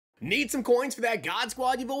Need some coins for that God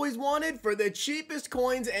Squad you've always wanted? For the cheapest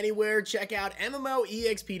coins anywhere, check out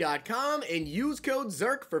MMOEXP.com and use code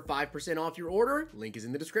ZIRK for 5% off your order. Link is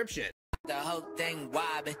in the description. The whole thing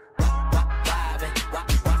wobbin', wobbin',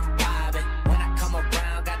 wobbin'. When I come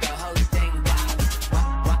around, got the whole thing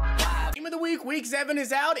wobbin'. Team of the week, week 7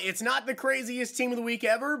 is out. It's not the craziest team of the week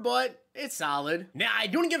ever, but it's solid. Now, I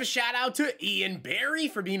do want to give a shout out to Ian Barry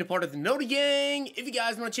for being a part of the Totw gang. If you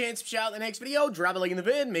guys want a chance to shout out in the next video, drop a like in the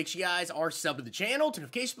vid. Make sure you guys are subbed to the channel.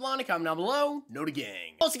 Notification bell on, comment down below. Totw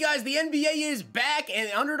gang. Also, guys, the NBA is back,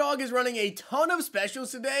 and Underdog is running a ton of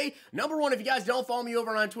specials today. Number one, if you guys don't follow me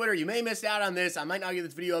over on Twitter, you may miss out on this. I might not get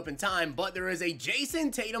this video up in time, but there is a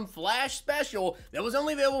Jason Tatum Flash special that was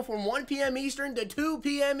only available from 1 p.m. Eastern to 2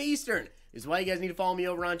 p.m. Eastern. This is why you guys need to follow me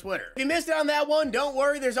over on Twitter. If you missed out on that one, don't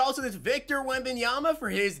worry. There's also this Victor Wembanyama for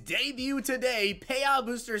his debut today payout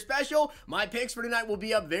booster special. My picks for tonight will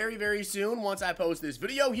be up very, very soon once I post this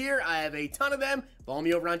video here. I have a ton of them. Follow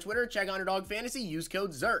me over on Twitter. Check Underdog Fantasy. Use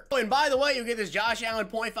code ZIRK. Oh, and by the way, you'll get this Josh Allen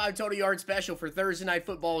 0.5 total yard special for Thursday Night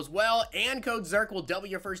Football as well. And code ZIRK will double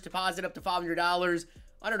your first deposit up to $500.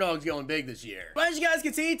 Underdog's going big this year. But as you guys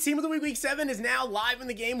can see, Team of the Week Week 7 is now live in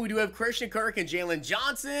the game. We do have Christian Kirk and Jalen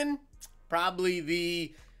Johnson. Probably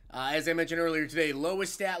the, as I mentioned earlier today,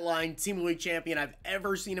 lowest stat line Team of the Week champion I've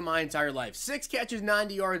ever seen in my entire life. 6 catches,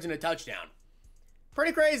 90 yards, and a touchdown.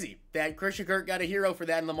 Pretty crazy that Christian Kirk got a hero for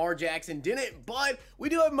that and Lamar Jackson didn't, but we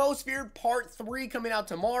do have Most Feared Part 3 coming out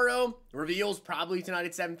tomorrow. Reveals probably tonight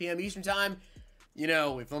at 7 p.m. Eastern Time. You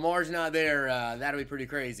know, if Lamar's not there, that'll be pretty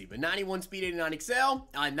crazy. But 91 speed, 89 excel,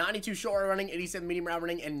 92 short running, 87 medium route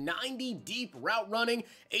running, and 90 deep route running,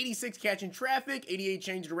 86 catch in traffic, 88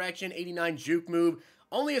 change direction, 89 juke move,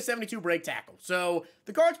 only a 72 break tackle. So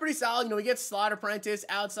the card's pretty solid. You know, he gets slot apprentice,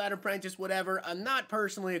 outside apprentice, whatever. Not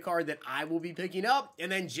personally a card that I will be picking up.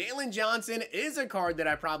 And then Jalen Johnson is a card that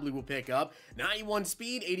I probably will pick up. 91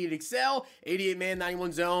 speed, 88 excel, 88 man,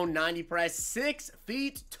 91 zone, 90 press, 6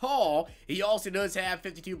 feet tall. He also does have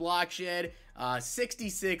 52 block shed,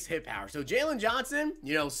 66 hit power. So Jalen Johnson,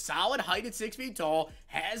 you know, solid height at 6 feet tall,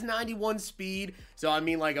 has 91 speed. So I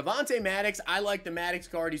mean, like Avonte Maddox, I like the Maddox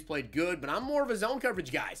card. He's played good, but I'm more of a zone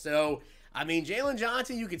coverage guy. So I mean, Jalen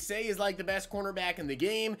Johnson, you could say is like the best cornerback in the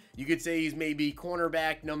game. You could say he's maybe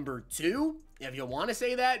cornerback number 2, if you want to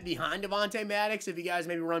say that, behind Avonte Maddox, if you guys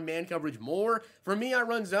maybe run man coverage more. For me, I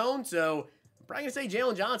run zone, so I'm probably going to say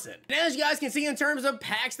Jalen Johnson. And as you guys can see in terms of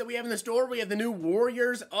packs that we have in the store, we have the new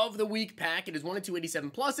Warriors of the Week pack. It is 1 of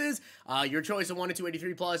 287 pluses. Your choice of 1 of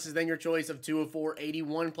 283 pluses, then your choice of 2 of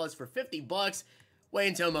 481 plus for $50. Wait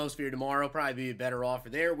until Most Feared tomorrow. Probably be a better offer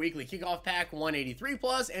there. Weekly kickoff pack, 183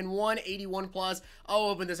 plus and 181 plus. I'll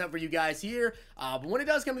open this up for you guys here. But when it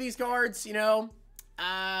does come to these cards, you know,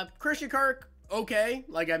 Christian Kirk, okay,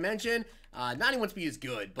 like I mentioned. 91 speed is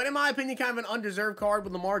good, but in my opinion, kind of an undeserved card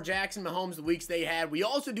with Lamar Jackson, Mahomes, the weeks they had. We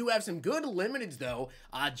also do have some good limiteds, though.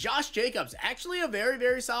 Josh Jacobs, actually a very,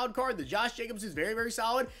 very solid card. The Josh Jacobs is very, very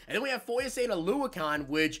solid. And then we have Foyesade Aluakon,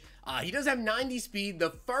 which he does have 90 speed.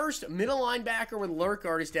 The first middle linebacker with lurk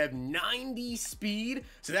artist to have 90 speed,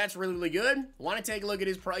 so that's really, really good. Want to take a look at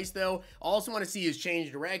his price, though. Also want to see his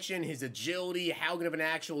change direction, his agility, how good of an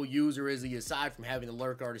actual user is he aside from having the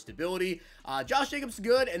lurk artist ability. Josh Jacobs is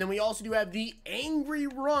good, and then we also do have the Angry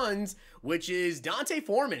Runs, which is D'Onta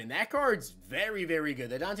Foreman, and that card's very, very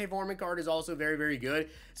good. The D'Onta Foreman card is also very, very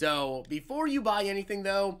good. So before you buy anything,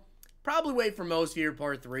 though, probably wait for Most Feared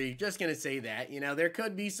Part 3. Just going to say that. You know, there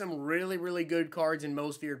could be some really, really good cards in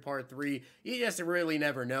Most Feared Part 3. You just really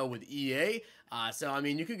never know with EA. So, I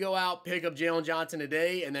mean, you could go out, pick up Jalen Johnson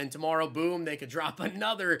today, and then tomorrow, boom, they could drop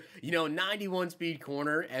another, you know, 91 speed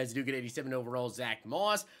corner as do get 87 overall Zach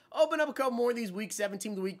Moss. Open up a couple more of these Week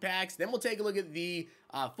 17 of the Week packs. Then we'll take a look at the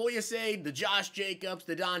Foyesade, the Josh Jacobs,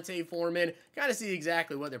 the D'Onta Foreman. Kind of see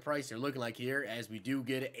exactly what their prices are looking like here as we do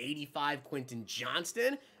get 85 Quentin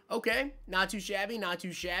Johnston. Okay, not too shabby, not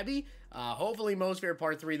too shabby. Hopefully Most Feared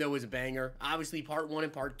Part 3, though, is a banger. Obviously, Part 1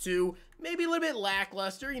 and Part 2, maybe a little bit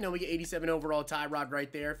lackluster. You know, we get 87 overall Tyrod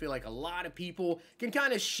right there. I feel like a lot of people can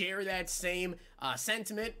kind of share that same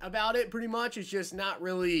sentiment about it, pretty much. It's just not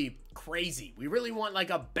really crazy. We really want, like,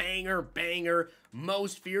 a banger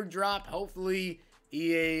Most Feared drop. Hopefully,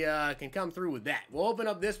 EA can come through with that. We'll open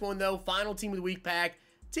up this one, though. Final Team of the Week pack.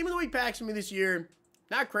 Team of the Week packs for me this year.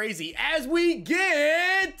 Not crazy, as we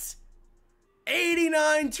get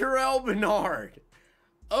 89 Terrell Bernard.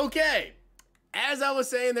 Okay, as I was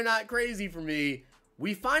saying, they're not crazy for me.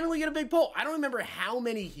 We finally get a big pull. I don't remember how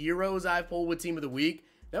many heroes I've pulled with Team of the Week.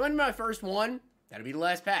 That might be my first one. That'll be the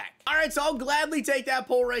last pack. All right, so I'll gladly take that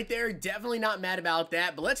pull right there. Definitely not mad about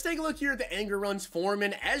that. But let's take a look here at the Anger Runs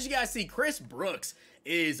Foreman. As you guys see, Chris Brooks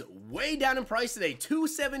is way down in price today,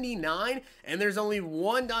 $279, and there's only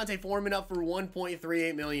one D'Onta Foreman up for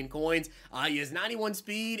 1.38 million coins. He has 91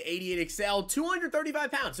 speed, 88 excel,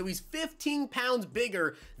 235 pounds, so he's 15 pounds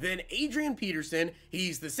bigger than Adrian Peterson.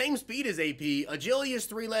 He's the same speed as AP. Agility is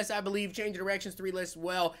 3 less, I believe. Change of directions 3 less as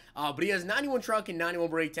well, but he has 91 truck and 91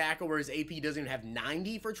 brake tackle, whereas AP doesn't even have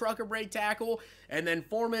 90 for truck or brake tackle. And then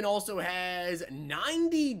Foreman also has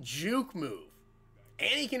 90 juke move.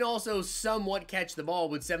 And he can also somewhat catch the ball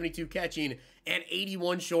with 72 catching and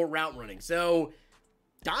 81 short route running. So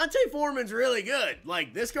D'Onta Foreman's really good.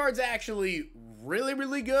 Like, this card's actually really,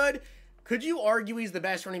 really good. Could you argue he's the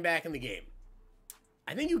best running back in the game?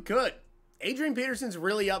 I think you could. Adrian Peterson's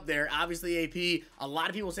really up there. Obviously, AP, a lot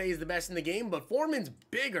of people say he's the best in the game, but Foreman's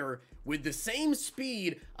bigger with the same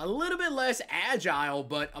speed, a little bit less agile,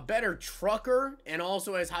 but a better trucker, and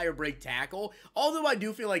also has higher brake tackle. Although I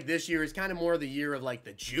do feel like this year is kind of more the year of like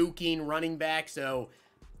the juking running back. So,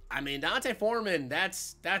 I mean, D'Onta Foreman,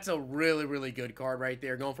 that's a really, really good card right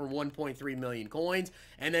there, going for 1.3 million coins.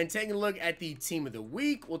 And then taking a look at the team of the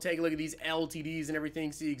week, we'll take a look at these LTDs and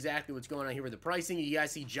everything, see exactly what's going on here with the pricing. You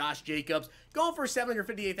guys see Josh Jacobs going for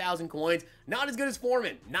 758,000 coins. Not as good as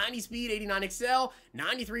Foreman. 90 speed, 89 excel,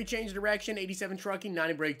 93 change of direction, 87 trucking,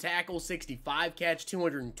 90 brake tackle, 65 catch,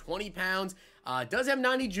 220 pounds. Does have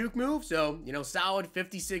 90 juke move, so, you know, solid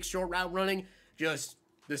 56 short route running. Just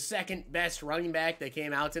the second best running back that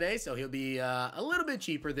came out today, so he'll be a little bit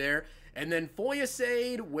cheaper there. And then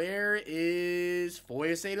Foyesade, where is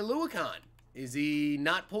Foyesade Aluakon? Is he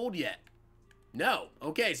not pulled yet? No.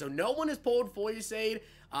 Okay, so no one has pulled Foyesade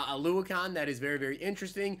Aluakon. That is very, very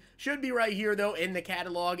interesting. Should be right here, though, in the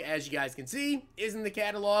catalog, as you guys can see, is in the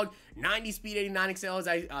catalog. 90 speed, 89 excel, as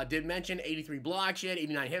I did mention, 83 block shed,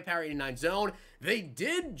 89 hit power, 89 zone. They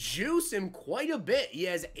did juice him quite a bit. He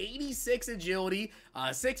has 86 agility,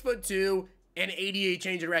 6'2", and 88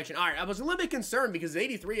 change of direction. All right, I was a little bit concerned because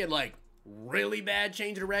 83 had, like, really bad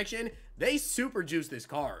change of direction. They super juiced this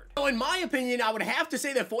card. So in my opinion, I would have to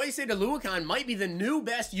say that Foyesade Aluakon might be the new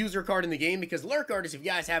best user card in the game, because Lurk Artist, if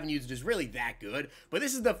you guys haven't used it, is really that good. But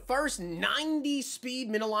this is the first 90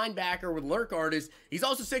 speed middle linebacker with Lurk Artist. He's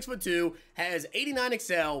also 6'2", has 89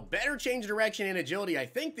 excel, better change of direction and agility, I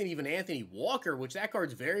think, than even Anthony Walker, which that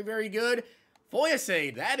card's very, very good.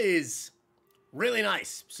 Foyesade, that is really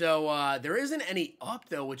nice. So there isn't any up,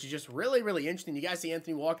 though, which is just really, really interesting. You guys see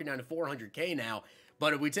Anthony Walker down to 400K now.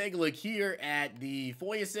 But if we take a look here at the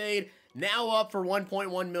Foyesade, now up for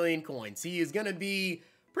 1.1 million coins. He is going to be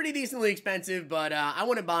pretty decently expensive, but I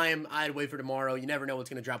wouldn't buy him. I'd wait for tomorrow. You never know what's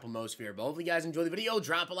going to drop on Mosphere. But hopefully you guys enjoy the video.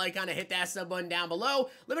 Drop a like on it. Hit that sub button down below.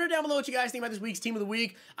 Let me know down below what you guys think about this week's Team of the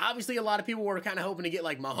Week. Obviously, a lot of people were kind of hoping to get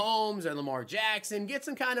like Mahomes or Lamar Jackson, get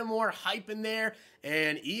some kind of more hype in there,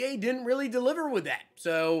 and EA didn't really deliver with that.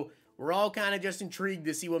 So we're all kind of just intrigued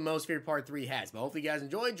to see what Mosphere Part 3 has. But hopefully you guys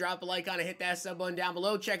enjoyed. Drop a like on it. Hit that sub button down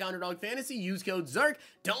below. Check out Underdog Fantasy. Use code ZERK.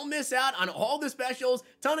 Don't miss out on all the specials.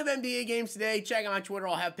 Ton of NBA games today. Check out my Twitter.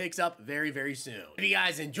 I'll have picks up very, very soon. If you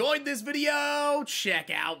guys enjoyed this video, check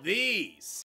out these.